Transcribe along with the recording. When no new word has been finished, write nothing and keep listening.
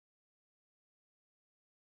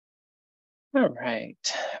All right,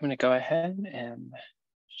 I'm going to go ahead and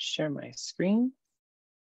share my screen.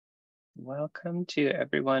 Welcome to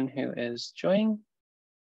everyone who is joining.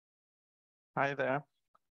 Hi there.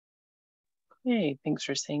 Hey, thanks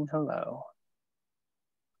for saying hello.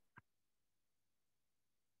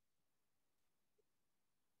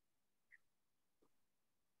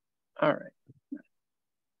 All right.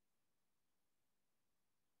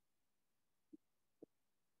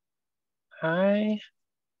 I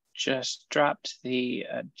just dropped the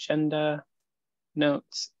agenda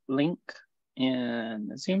notes link in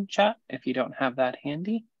the Zoom chat if you don't have that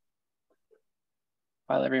handy.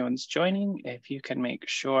 While everyone's joining, if you can make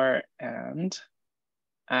sure and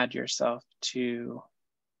add yourself to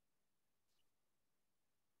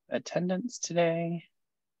attendance today.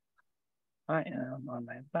 I am on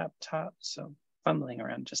my laptop, so fumbling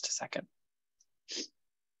around just a second.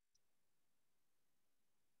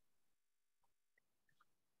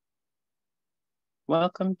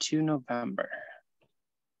 Welcome to November.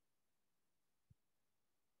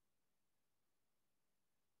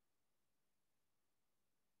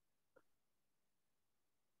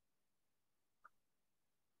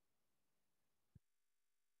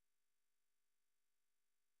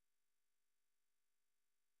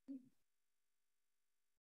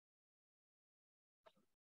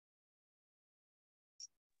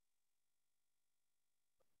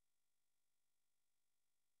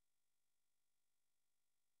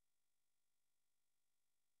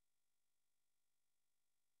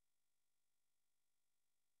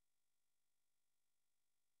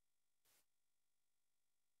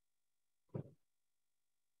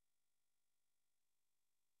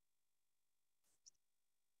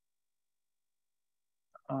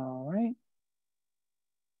 All right.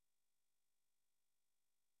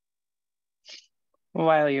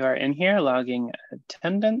 While you are in here logging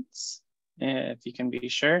attendance, if you can be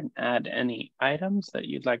sure and add any items that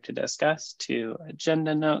you'd like to discuss to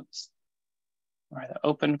agenda notes or the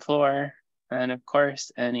open floor, and of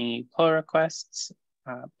course, any pull requests,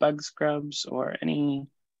 bug scrubs, or any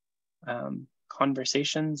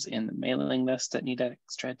conversations in the mailing list that need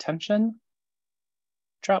extra attention,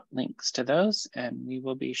 drop links to those and we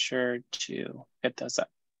will be sure to get those up.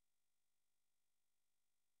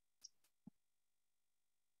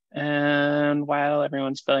 And while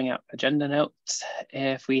everyone's filling out agenda notes,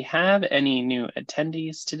 if we have any new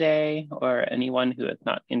attendees today or anyone who has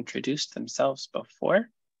not introduced themselves before,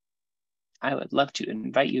 I would love to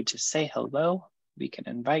invite you to say hello. We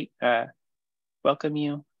can welcome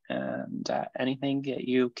you, and anything that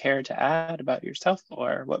you care to add about yourself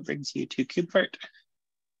or what brings you to KubeVirt,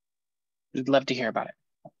 we'd love to hear about it.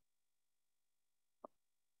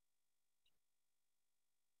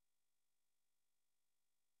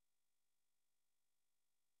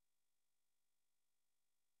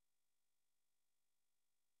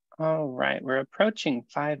 All right, we're approaching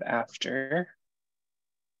 5 after,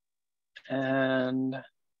 and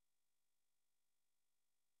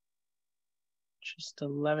just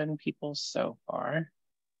 11 people so far.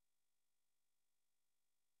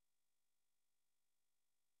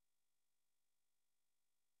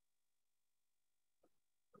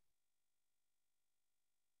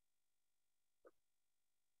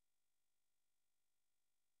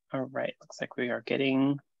 All right, looks like we are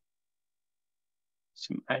getting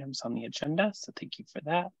some items on the agenda, so thank you for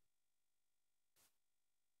that.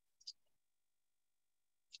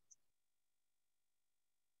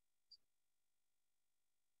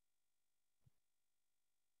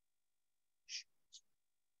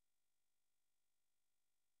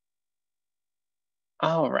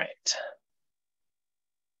 All right.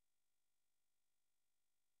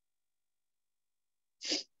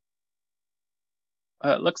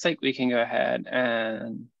 It looks like we can go ahead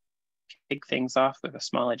and kick things off with a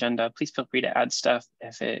small agenda. Please feel free to add stuff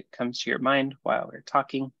if it comes to your mind while we're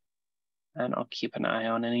talking, and I'll keep an eye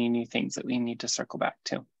on any new things that we need to circle back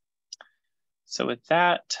to. So with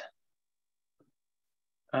that,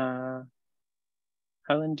 Helen,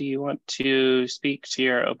 do you want to speak to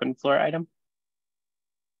your open floor item?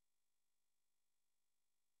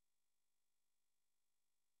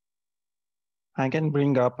 I can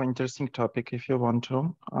bring up an interesting topic if you want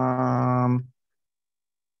to.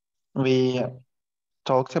 We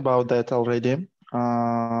talked about that already.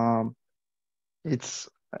 It's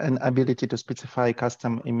an ability to specify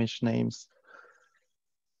custom image names.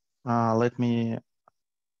 Let me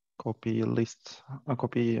copy a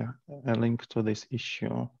link to this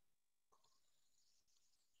issue.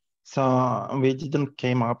 So we didn't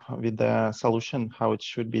came up with the solution how it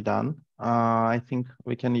should be done. I think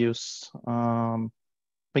we can use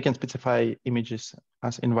we can specify images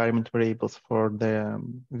as environment variables for the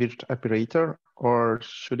virt operator, or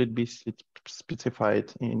should it be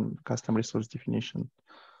specified in custom resource definition?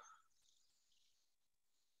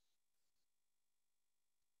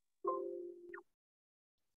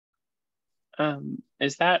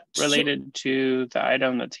 Is that related to the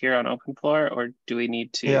item that's here on OpenFloor, or do we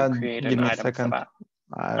need to create give an me a item second. for that?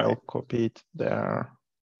 I'll copy it there.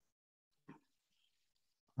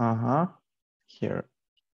 Here.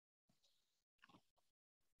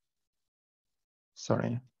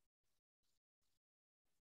 Sorry.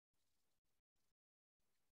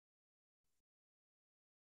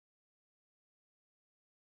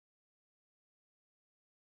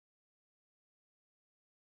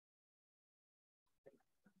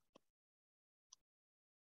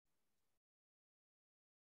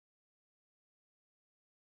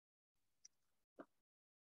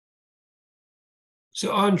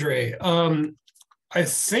 So Andre, I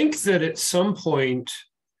think that at some point,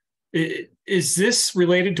 is this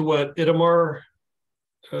related to what Itamar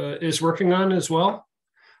is working on as well?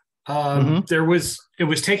 It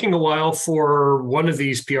was taking a while for one of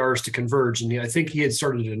these PRs to converge, and I think he had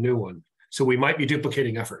started a new one. So we might be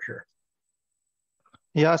duplicating effort here.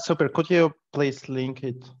 Yeah, super. Could you please link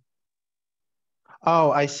it? Oh,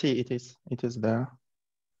 I see. It is there.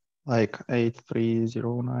 Like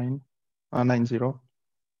 8309 90.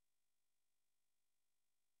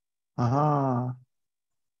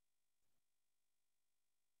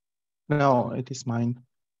 No, it is mine.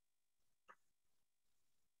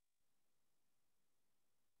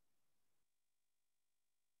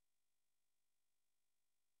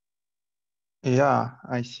 Yeah,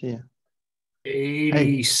 I see.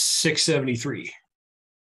 8673.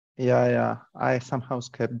 Yeah. I somehow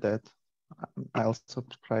skipped that. I'll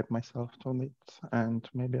subscribe myself to it, and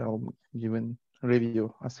maybe I'll give a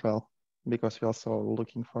review as well, because we're also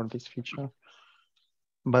looking for this feature.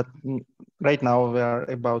 But right now we are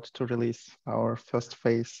about to release our first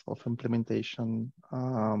phase of implementation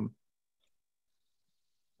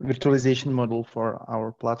virtualization model for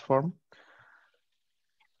our platform.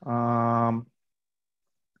 I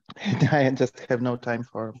just have no time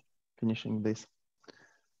for finishing this.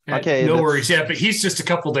 Okay, no worries. Yeah, but he's just a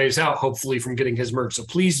couple days out, hopefully, from getting his merge. So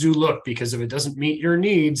please do look, because if it doesn't meet your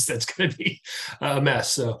needs, that's going to be a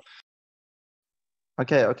mess. So,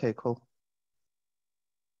 okay, cool.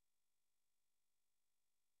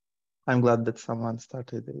 I'm glad that someone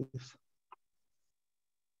started this.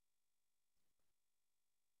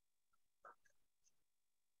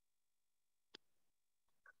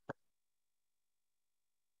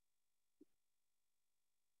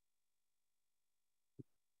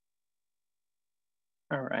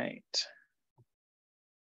 All right.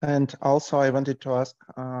 And also, I wanted to ask,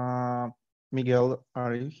 Miguel,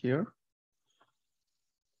 are you here?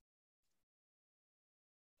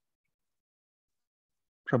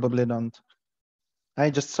 Probably don't. I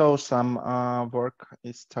just saw some work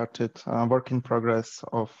in progress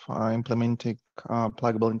of implementing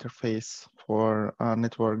pluggable interface for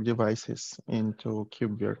network devices into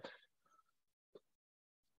KubeVirt.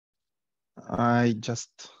 I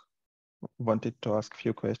just wanted to ask a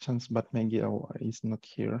few questions, but Miguel is not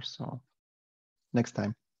here, so next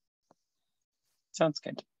time. Sounds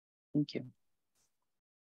good. Thank you.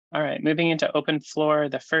 All right, moving into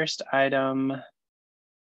OpenFloor, the first item.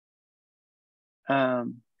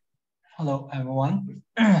 Hello, everyone.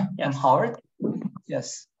 Yes. I'm Howard.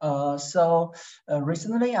 Yes.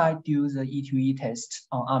 Recently I do the E2E test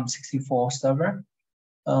on ARM64 server.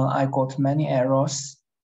 I got many errors.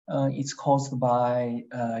 It's caused by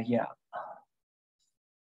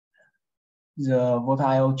the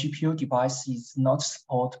VirtIO GPU device is not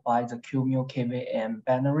supported by the QEMU KVM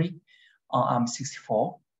binary on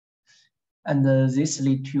ARM64, and this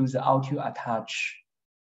lead to the auto attach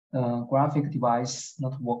graphic device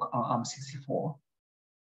not work on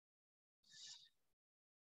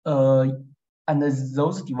ARM64. And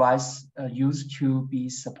those devices used to be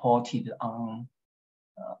supported on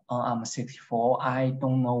ARM64. I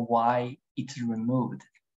don't know why it's removed.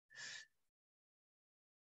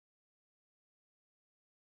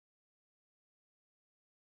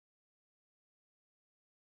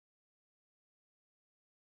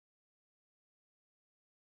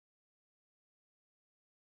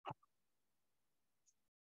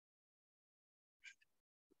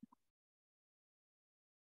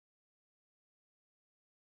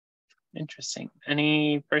 Interesting.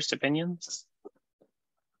 Any first opinions?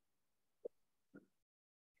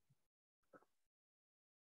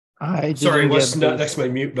 Sorry, was not next to my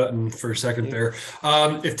mute button for a second there.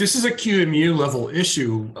 If this is a QEMU level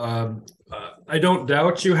issue, I don't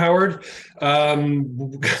doubt you, Howard.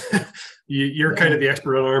 You're kind of the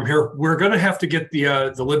expert on ARM here. We're going to have to get the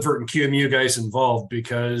LibVirt and QEMU guys involved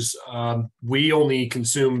because we only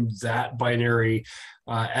consume that binary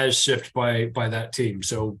as shipped by that team.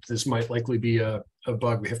 So this might likely be a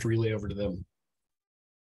bug we have to relay over to them.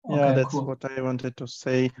 Yeah, Okay, that's cool. what I wanted to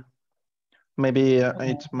say. Maybe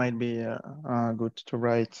it might be good to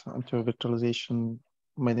write to a virtualization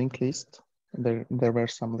mailing list. There were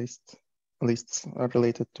some lists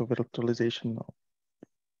related to virtualization.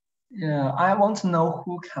 Yeah, I want to know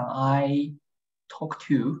who can I talk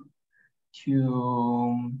to,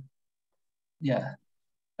 yeah.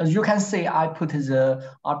 As you can see, I put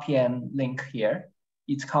the RPM link here.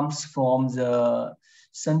 It comes from the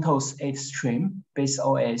CentOS 8 stream base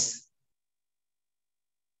OS.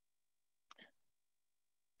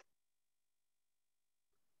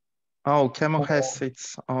 Oh, Camo has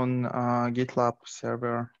its own GitLab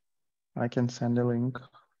server. I can send a link.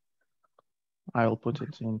 I will put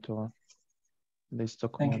it into this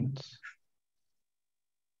document.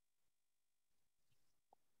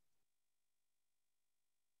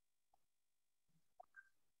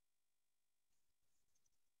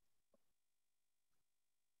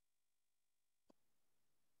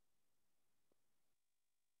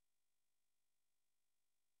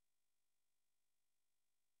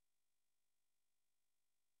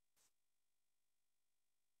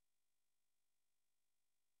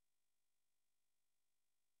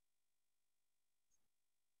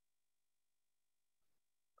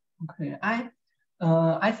 Okay, I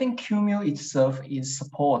think QEMU itself is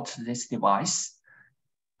support this device,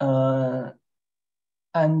 yeah,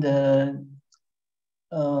 and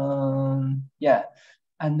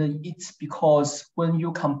it's because when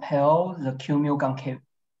you compare the QEMU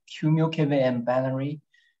KVM binary,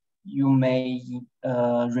 you may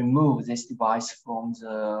remove this device from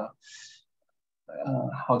the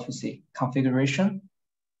how to say configuration.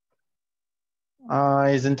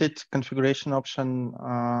 Isn't it configuration option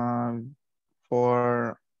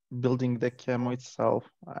for building the Camo itself?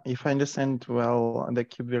 If I understand well, the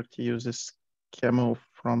KubeVirt uses Camo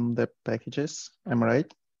from the packages. Am I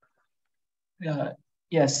right?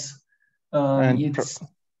 Yes. It's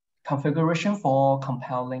configuration for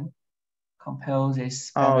compile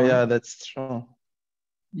this binary. Oh yeah, that's true.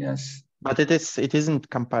 Yes. But it isn't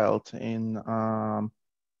compiled in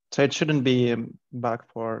so it shouldn't be bug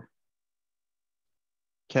for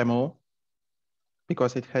Camo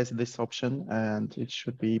because it has this option, and it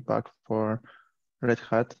should be bug for Red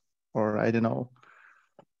Hat, or I don't know.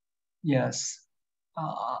 Yes.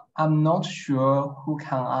 I'm not sure who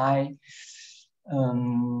can I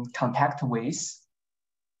contact with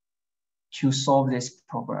to solve this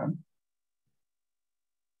problem.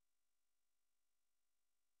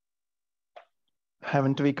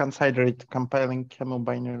 Haven't we considered compiling Camo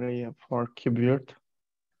binary for KubeVirt?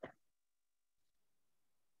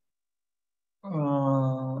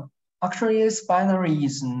 Actually, this binary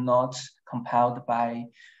is not compiled by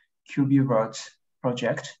KubeVirt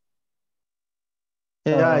project.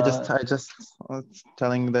 Yeah, I just was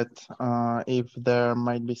telling that if there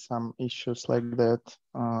might be some issues like that,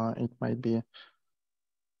 it might be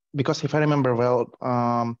because if I remember well,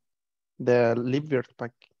 the libvirt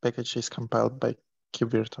package is compiled by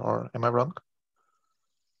KubeVirt, or am I wrong?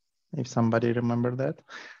 If somebody remember that.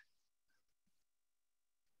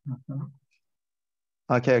 Mm-hmm.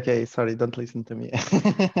 Okay, sorry, don't listen to me.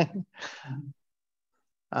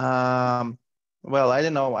 Well, I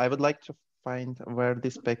don't know. I would like to find where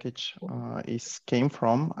this package came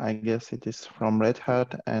from. I guess it is from Red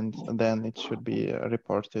Hat, and then it should be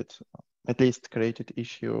reported, at least created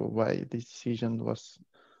issue why this decision was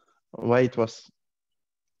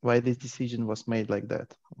made like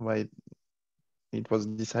that, why it was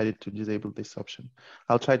decided to disable this option.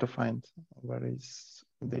 I'll try to find where is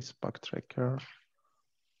this bug tracker.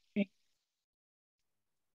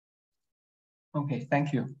 Okay,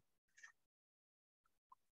 thank you.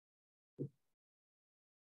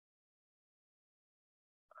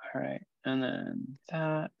 All right, and then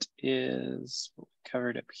that is what we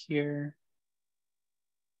covered up here.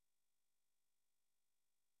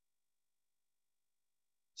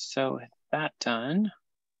 So with that done, you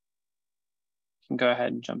can go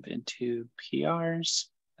ahead and jump into PRs.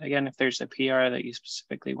 Again, if there's a PR that you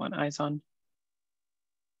specifically want eyes on,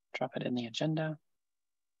 drop it in the agenda.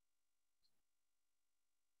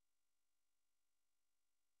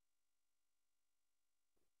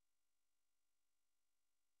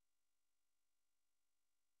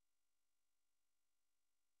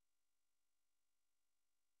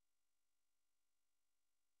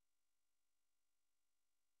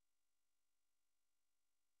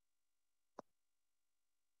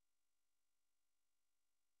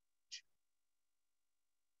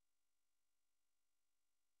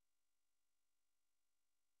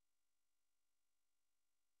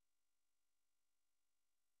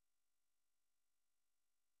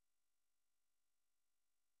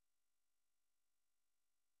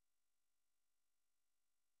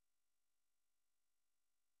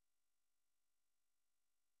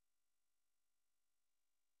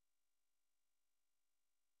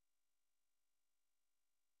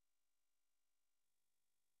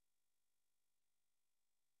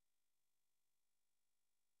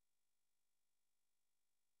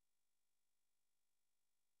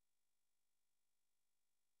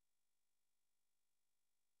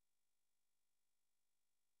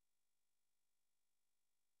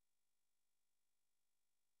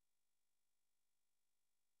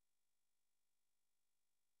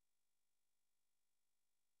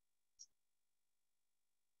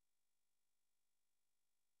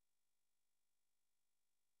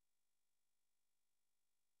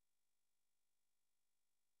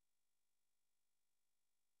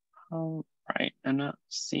 All right, I'm not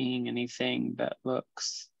seeing anything that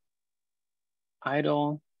looks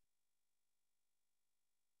idle.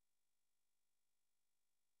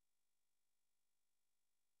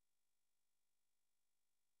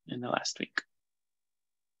 In the last week.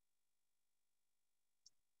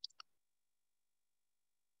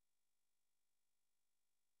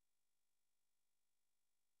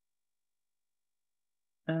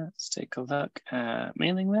 Let's take a look at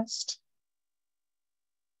mailing list.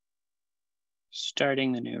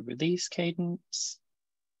 Starting the new release cadence.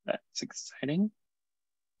 That's exciting.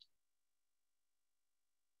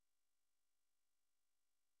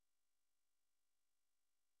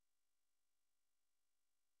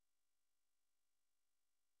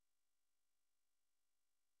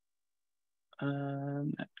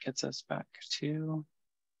 That gets us back to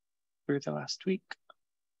through the last week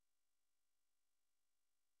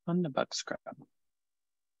on the bug scrub.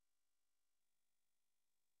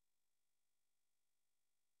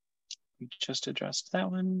 We just addressed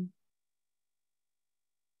that one.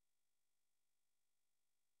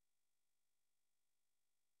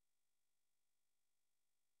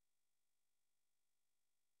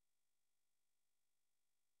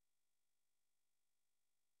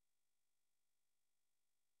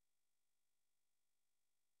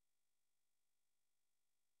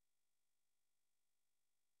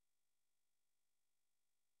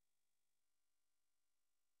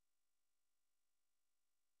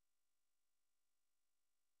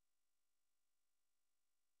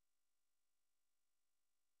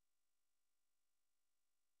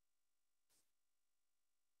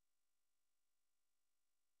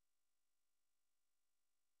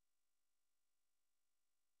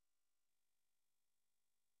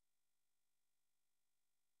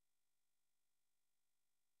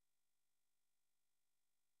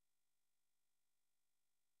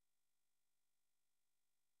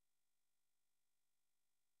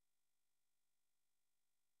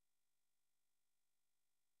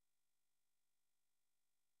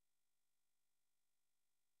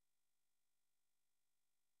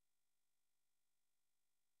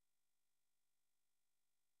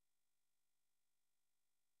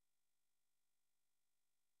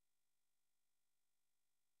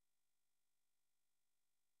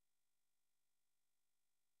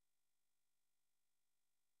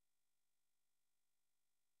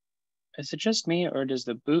 Is it just me, or does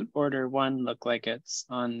the boot order one look like it's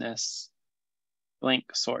on this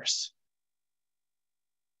blank source?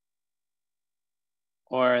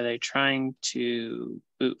 Or are they trying to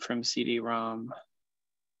boot from CD-ROM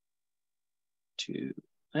to,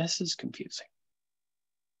 this is confusing.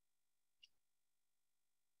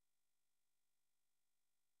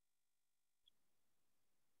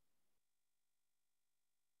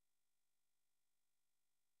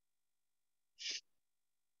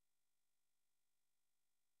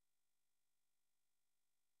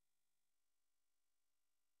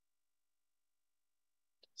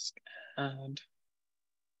 And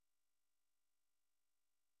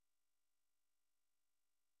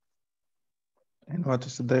what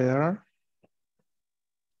is there?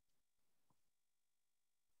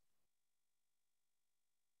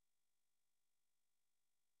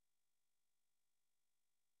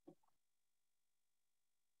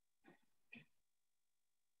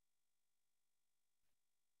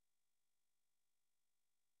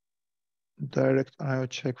 Direct IO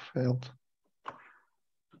check failed.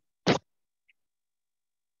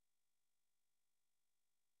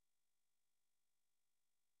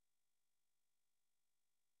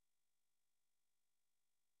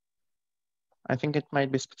 I think it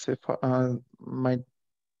might be specific, might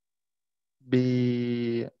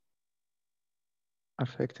be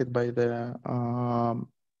affected by the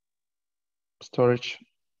storage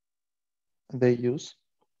they use.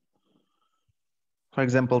 For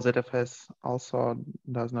example, ZFS also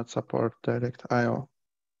does not support direct IO.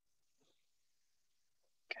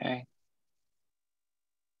 okay.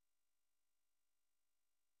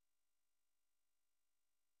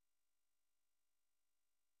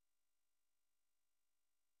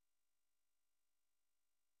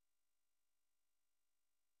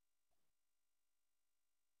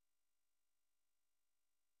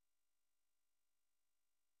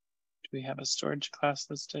 Do we have a storage class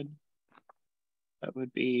listed? That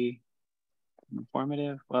would be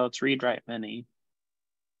informative. Well, it's read write many.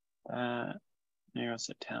 Narrows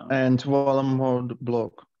it down. And volume mode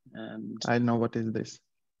block. And I know what is this.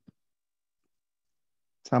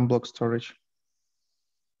 Some block storage.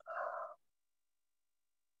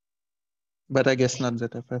 But I guess not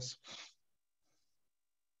ZFS.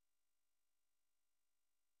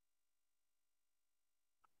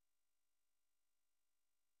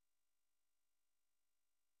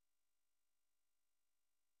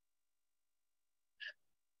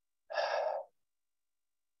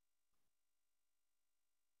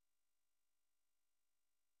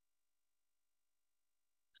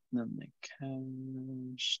 then the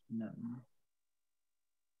cache none.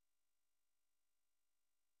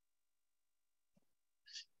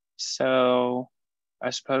 So I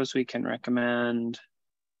suppose we can recommend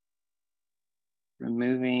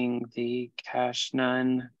removing the cache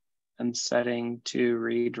none and setting to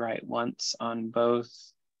read write once on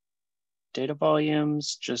both data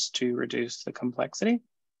volumes just to reduce the complexity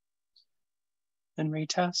and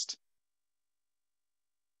retest.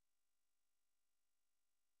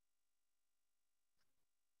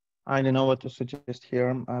 I don't know what to suggest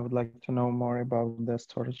here. I would like to know more about the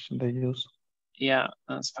storage they use. Yeah,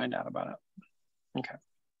 let's find out about it. Okay.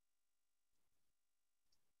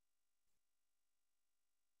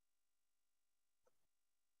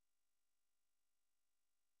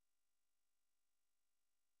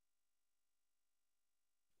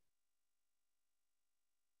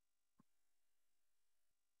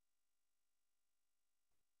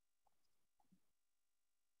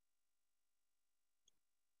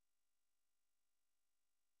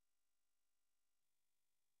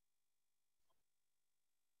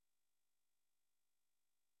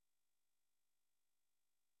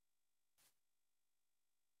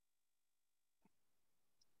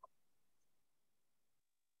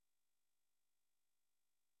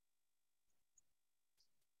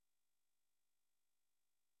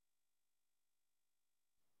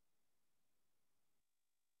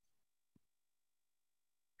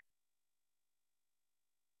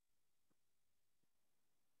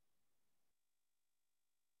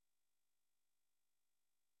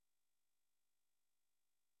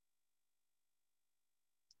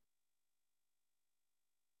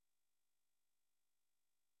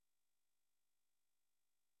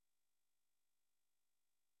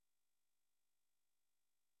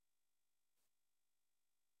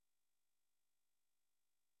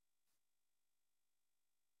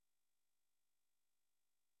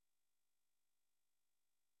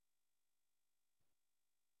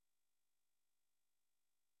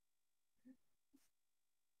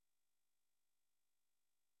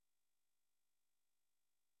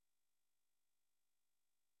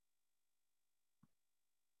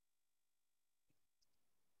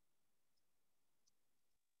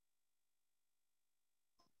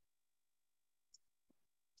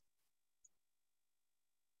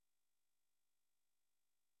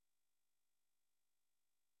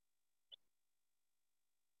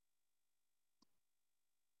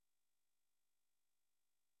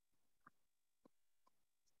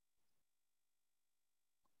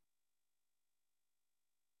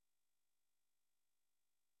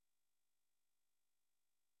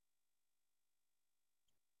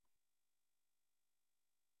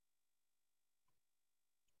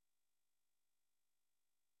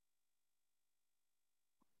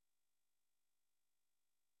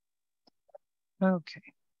 Okay,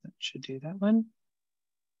 that should do that one.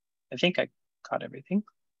 I think I caught everything.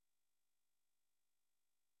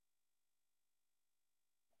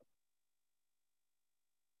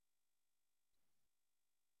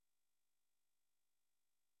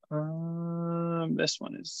 This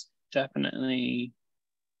one is definitely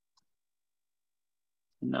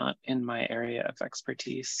not in my area of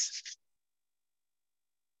expertise.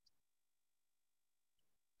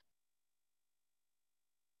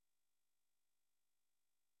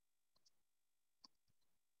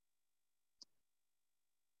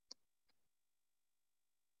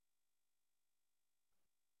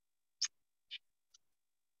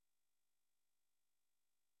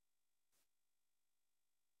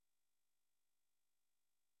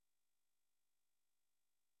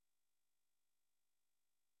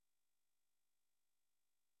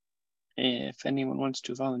 If anyone wants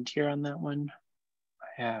to volunteer on that one,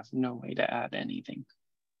 I have no way to add anything.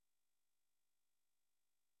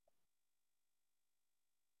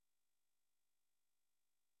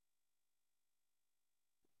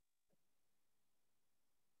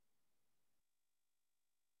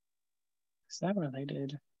 Is that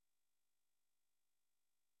related?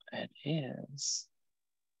 It is.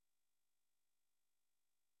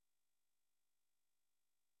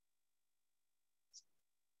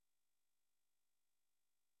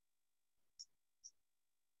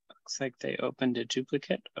 Looks like they opened a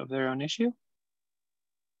duplicate of their own issue.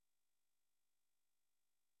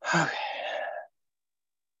 Okay.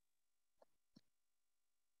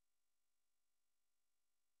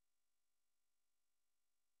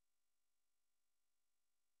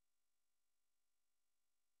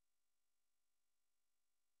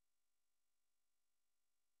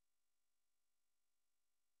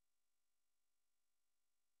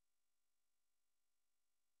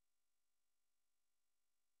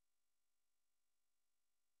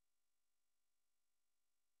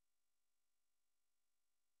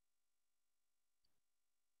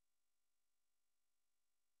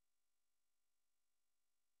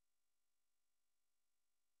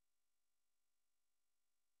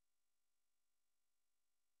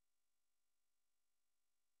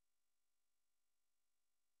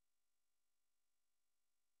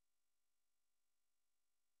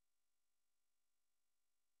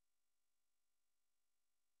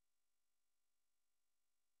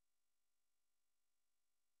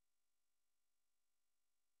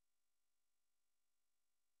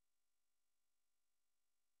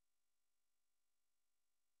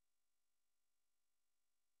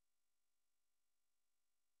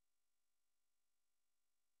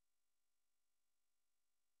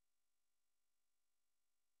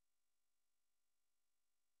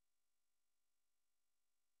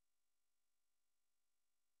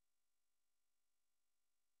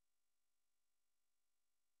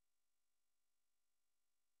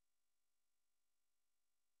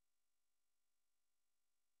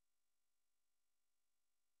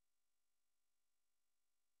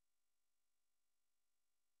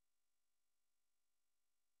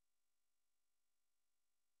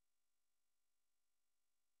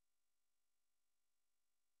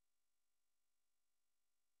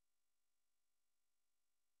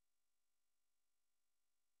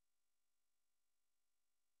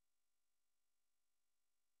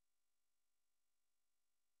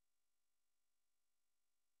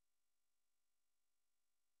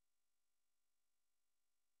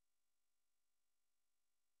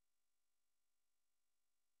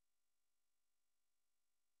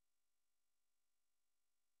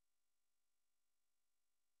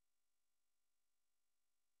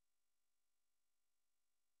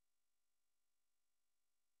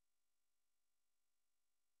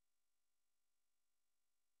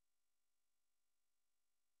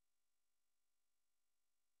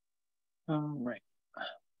 All right.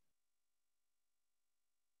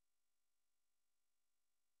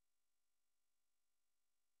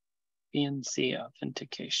 VNC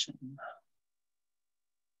authentication.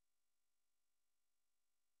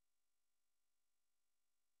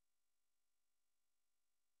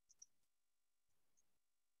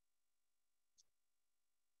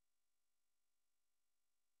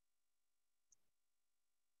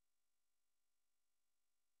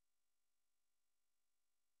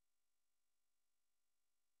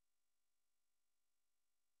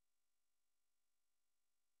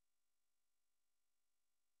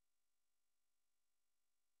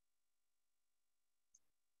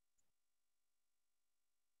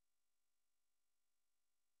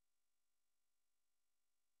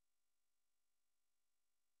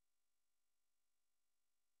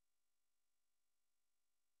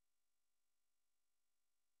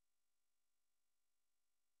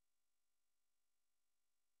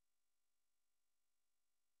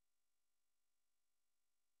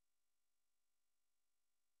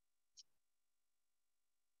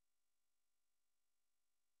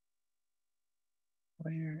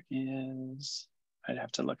 Where is, I'd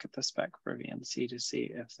have to look at the spec for VNC to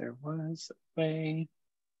see if there was a way.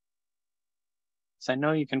 So I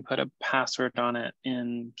know you can put a password on it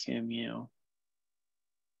in QEMU.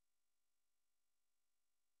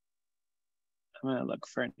 I'm gonna look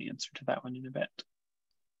for an answer to that one in a bit.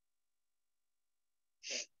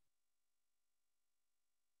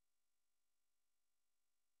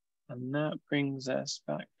 And that brings us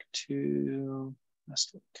back to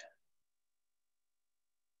last week.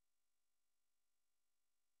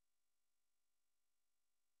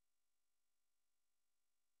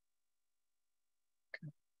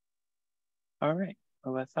 All right,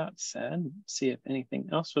 well, with that said, let's see if anything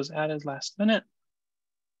else was added last minute.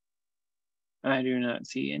 I do not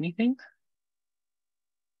see anything.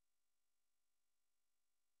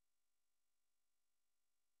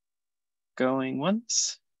 Going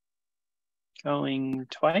once, going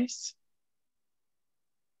twice.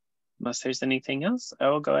 Unless there's anything else, I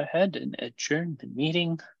will go ahead and adjourn the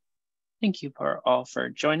meeting. Thank you all for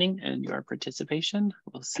joining and your participation.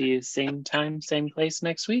 We'll see you same time, same place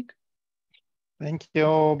next week. Thank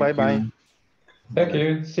you. Bye-bye. Thank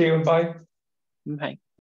you. See you. Bye. Bye.